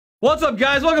What's up,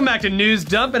 guys? Welcome back to News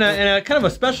Dump, and a kind of a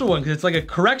special one because it's like a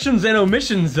corrections and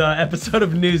omissions episode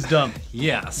of News Dump.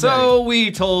 Yeah, so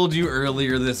we told you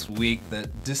earlier this week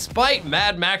that despite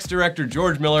Mad Max director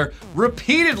George Miller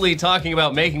repeatedly talking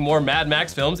about making more Mad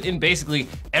Max films in basically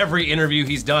every interview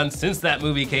he's done since that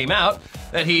movie came out,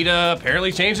 that he'd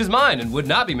apparently changed his mind and would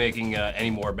not be making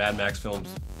any more Mad Max films.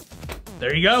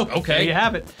 There you go. Okay. There you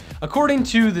have it. According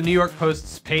to the New York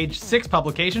Post's Page 6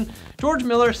 publication, George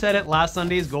Miller said at last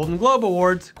Sunday's Golden Globe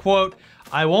Awards, quote,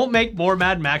 "I won't make more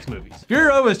Mad Max movies. Fury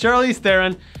Road with Charlize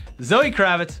Theron, Zoe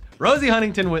Kravitz, Rosie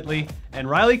Huntington-Whiteley, and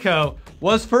Riley Coe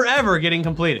was forever getting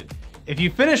completed. If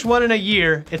you finish one in a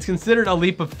year, it's considered a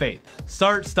leap of faith.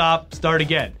 Start, stop, start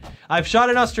again. I've shot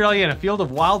in Australia in a field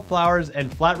of wildflowers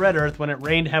and flat red earth when it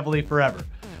rained heavily forever.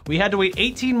 We had to wait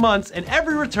 18 months and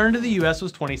every return to the US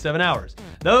was 27 hours.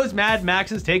 Those Mad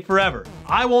Maxes take forever.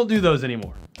 I won't do those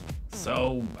anymore."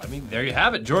 So, I mean, there you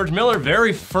have it. George Miller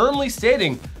very firmly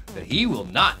stating that he will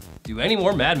not do any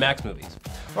more Mad Max movies.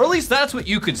 Or at least that's what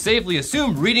you could safely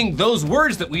assume reading those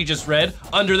words that we just read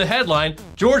under the headline,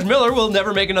 George Miller will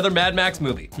never make another Mad Max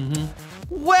movie.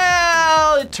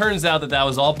 Well, it turns out that that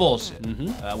was all bullshit.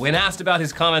 When asked about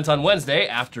his comments on Wednesday,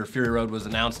 after Fury Road was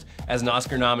announced as an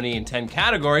Oscar nominee in 10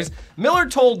 categories, Miller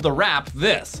told The Wrap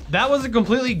this. "That was a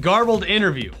completely garbled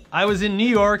interview. I was in New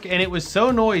York and it was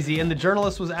so noisy and the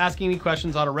journalist was asking me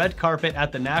questions on a red carpet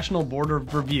at the National Board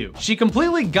of Review. She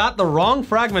completely got the wrong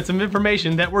fragments of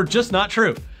information that were just not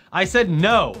true. I said,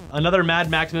 no, another Mad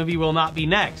Max movie will not be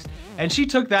next. And she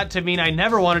took that to mean I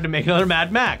never wanted to make another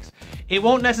Mad Max. It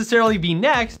won't necessarily be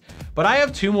next, but I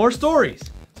have 2 more stories."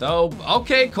 So,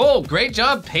 okay, cool. Great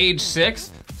job, Page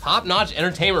 6. Top-notch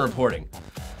entertainment reporting.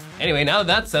 Anyway, now that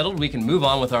that's settled, we can move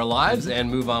on with our lives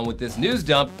and move on with this news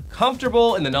dump,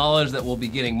 comfortable in the knowledge that we'll be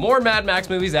getting more Mad Max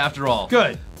movies after all.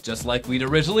 Good. Just like we'd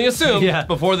originally assumed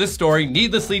before this story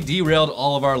needlessly derailed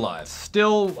all of our lives.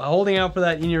 Still holding out for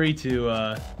that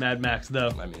Inarritu Mad Max,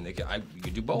 though. I mean, you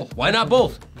could do both. Why not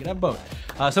both? You could have both.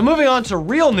 So moving on to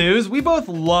real news, we both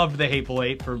loved The Hateful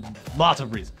Eight for lots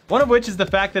of reasons. One of which is the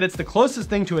fact that it's the closest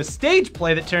thing to a stage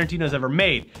play that Tarantino's ever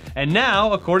made. And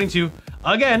now, according to,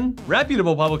 again,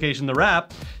 reputable publication The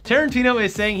Wrap, Tarantino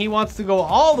is saying he wants to go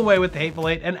all the way with The Hateful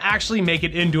Eight and actually make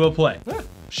it into a play.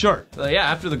 Sure.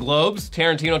 Yeah, after the Globes,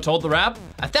 Tarantino told The Wrap,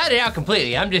 "I thought it out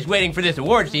completely. I'm just waiting for this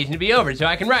award season to be over so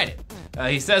I can write it."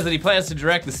 He says that he plans to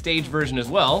direct the stage version as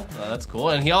well. That's cool.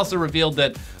 And he also revealed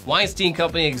that Weinstein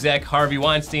Company exec Harvey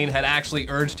Weinstein had actually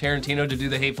urged Tarantino to do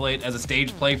The Hateful Eight as a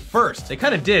stage play first. They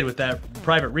kind of did with that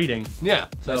private reading. Yeah,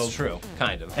 that's true.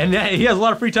 Kind of. And he has a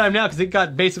lot of free time now because it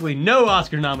got basically no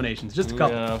Oscar nominations, just a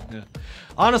couple. Yeah.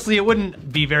 Honestly, it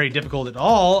wouldn't be very difficult at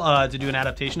all to do an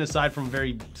adaptation aside from a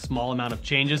very small amount of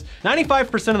changes.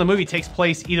 95% of the movie takes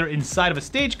place either inside of a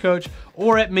stagecoach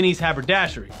or at Minnie's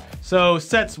haberdashery. So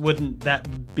sets wouldn't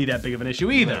be that big of an issue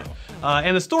either. No.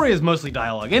 And the story is mostly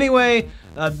dialogue anyway.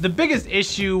 The biggest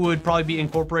issue would probably be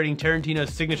incorporating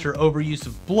Tarantino's signature overuse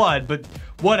of blood, but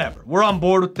whatever. We're on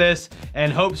board with this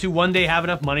and hope to one day have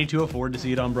enough money to afford to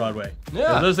see it on Broadway.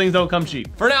 Yeah. Those things don't come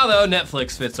cheap. For now though,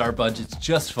 Netflix fits our budgets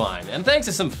just fine. And thanks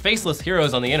to some faceless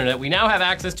heroes on the internet, we now have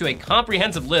access to a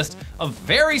comprehensive list of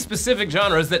very specific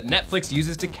genres that Netflix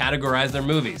uses to categorize their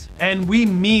movies. And we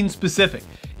mean specific.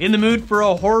 In the mood for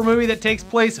a horror movie that takes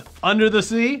place under the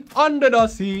sea? Under the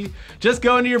sea. Just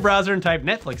go into your browser and type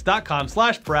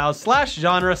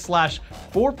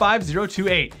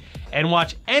netflix.com/browse/45028 and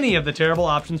watch any of the terrible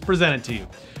options presented to you.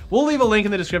 We'll leave a link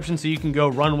in the description so you can go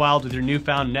run wild with your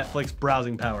newfound Netflix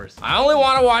browsing powers. I only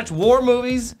want to watch war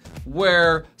movies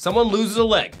where someone loses a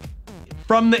leg.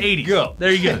 From the 80s. Go.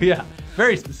 There you go, yeah.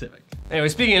 Very specific. Anyway,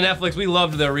 speaking of Netflix, we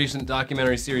loved their recent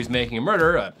documentary series Making a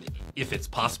Murder. If it's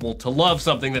possible to love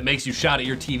something that makes you shout at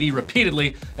your TV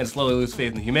repeatedly and slowly lose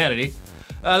faith in humanity.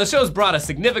 The show's brought a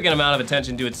significant amount of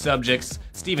attention to its subjects,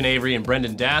 Stephen Avery and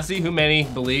Brendan Dassey, who many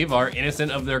believe are innocent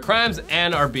of their crimes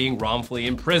and are being wrongfully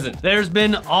imprisoned. There's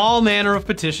been all manner of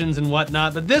petitions and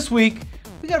whatnot, but this week,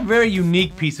 we got a very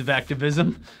unique piece of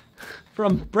activism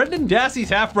from Brendan Dassey's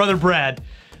half-brother Brad,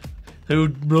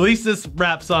 who released this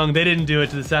rap song. They didn't do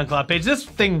it to the SoundCloud page. This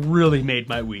thing really made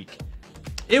my week.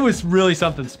 It was really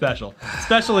something special.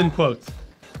 Special in quotes.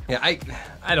 Yeah, I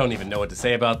don't even know what to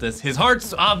say about this. His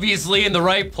heart's obviously in the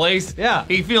right place. Yeah.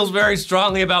 He feels very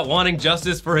strongly about wanting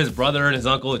justice for his brother and his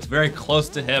uncle. It's very close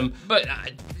to him. But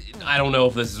I don't know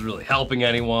if this is really helping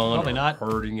anyone. Probably not.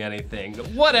 Hurting anything.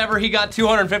 Whatever, he got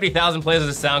 250,000 plays on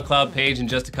his SoundCloud page in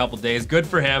just a couple days. Good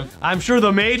for him. I'm sure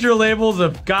the major labels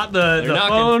have got the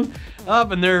phone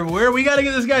up and they're, we gotta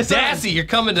get this guy signed. Dassey, you're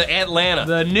coming to Atlanta.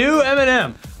 The new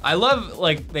Eminem. I love,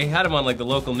 like, they had him on, like, the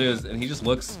local news, and he just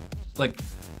looks like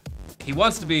he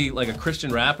wants to be like a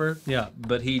Christian rapper. Yeah.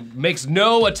 But he makes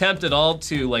no attempt at all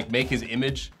to like make his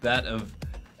image that of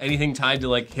anything tied to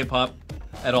like hip hop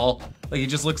at all. Like he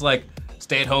just looks like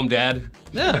stay-at-home dad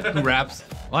who raps.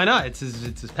 Why not? It's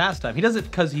his pastime. He does it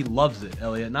because he loves it,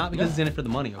 Elliot, not because he's in it for the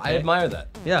money, okay? I admire that.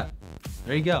 Yeah.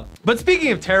 There you go. But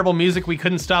speaking of terrible music we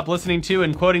couldn't stop listening to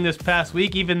and quoting this past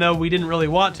week, even though we didn't really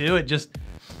want to, it just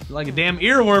like a damn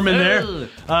earworm in there.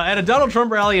 At a Donald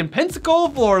Trump rally in Pensacola,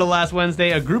 Florida last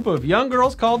Wednesday, a group of young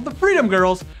girls called the Freedom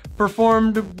Girls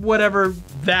performed whatever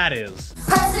that is.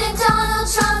 President Donald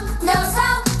Trump knows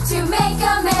how to make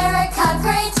America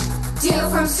great.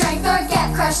 Deal from strength or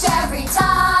get crushed every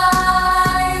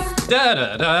time. Da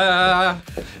da da.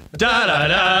 Da da da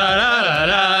da da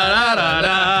da da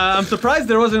da. I'm surprised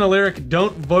there wasn't a lyric,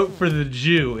 "Don't vote for the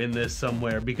Jew" in this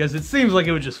somewhere, because it seems like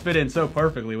it would just fit in so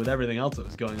perfectly with everything else that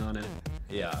was going on in it.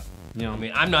 Yeah. You know, I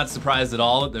mean, I'm not surprised at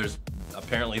all that there's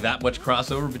apparently that much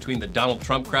crossover between the Donald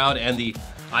Trump crowd and the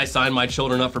I sign my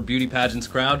children up for beauty pageants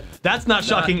crowd. that's not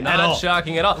shocking at all. Not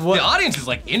shocking at all. What? The audience is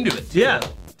like into it too. Yeah.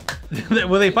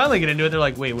 When they finally get into it, they're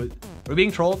like, wait, are we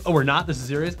being trolled? Oh, we're not? This is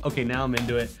serious? Okay, now I'm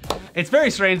into it. It's very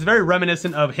strange. It's very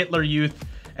reminiscent of Hitler Youth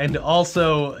and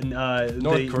also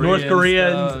North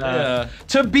Koreans. Yeah.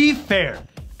 To be fair,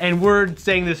 and we're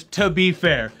saying this to be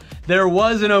fair, there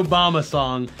was an Obama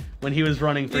song when he was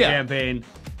running for campaign,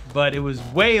 but it was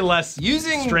way less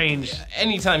strange.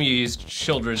 Anytime you use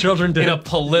children to, in a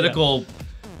political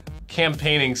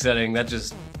campaigning setting, that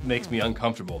just makes me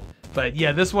uncomfortable. But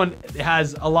yeah, this one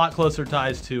has a lot closer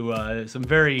ties to some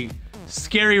very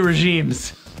scary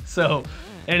regimes. So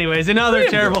anyways, another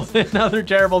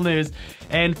terrible news.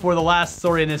 And for the last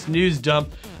story in this news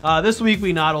dump, this week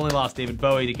we not only lost David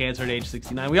Bowie to cancer at age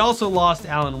 69, we also lost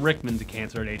Alan Rickman to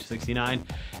cancer at age 69.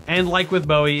 And like with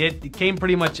Bowie, it came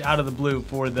pretty much out of the blue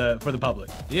for the public.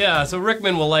 Yeah, so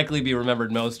Rickman will likely be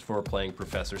remembered most for playing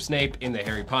Professor Snape in the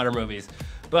Harry Potter movies.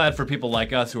 But for people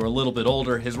like us who are a little bit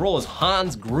older, his role as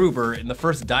Hans Gruber in the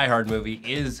first Die Hard movie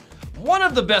is one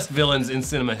of the best villains in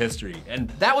cinema history, and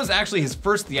that was actually his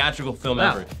first theatrical film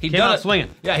ever. Came out swinging.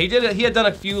 Yeah, he did it. He had done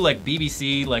a few like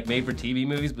BBC like made-for-TV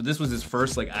movies, but this was his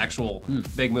first like actual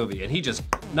big movie, and he just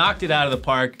knocked it out of the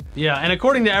park. Yeah, and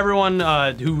according to everyone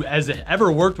who has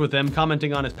ever worked with him,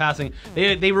 commenting on his passing,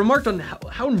 they remarked on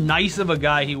how nice of a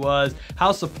guy he was,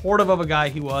 how supportive of a guy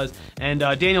he was, and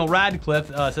Daniel Radcliffe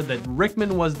said that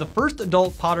Rickman was the first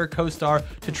adult Potter co-star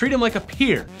to treat him like a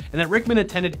peer, and that Rickman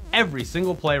attended every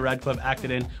single play Radcliffe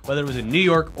acted in, whether it was in New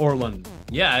York or London.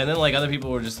 Yeah, and then like other people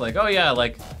were just like, oh yeah,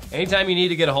 like anytime you need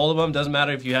to get a hold of him, doesn't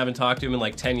matter if you haven't talked to him in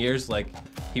like 10 years, like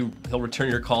he'll return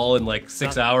your call in like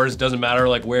 6 hours, doesn't matter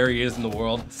like where he is in the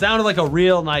world. Sounded like a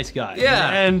real nice guy.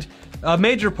 Yeah. And a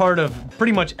major part of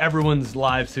pretty much everyone's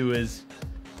lives who is...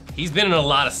 He's been in a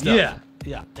lot of stuff.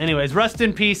 Yeah. Anyways, rest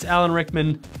in peace, Alan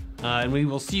Rickman. And we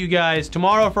will see you guys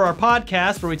tomorrow for our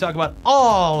podcast where we talk about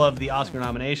all of the Oscar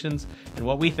nominations and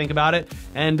what we think about it.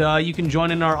 And you can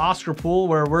join in our Oscar pool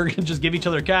where we're going to just give each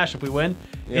other cash if we win.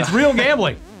 Yeah. It's real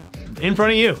gambling in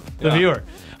front of you, the viewer.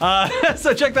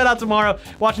 So check that out tomorrow.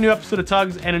 Watch a new episode of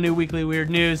Tugs and a new weekly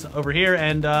Weird News over here.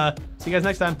 And see you guys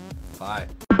next time. Bye.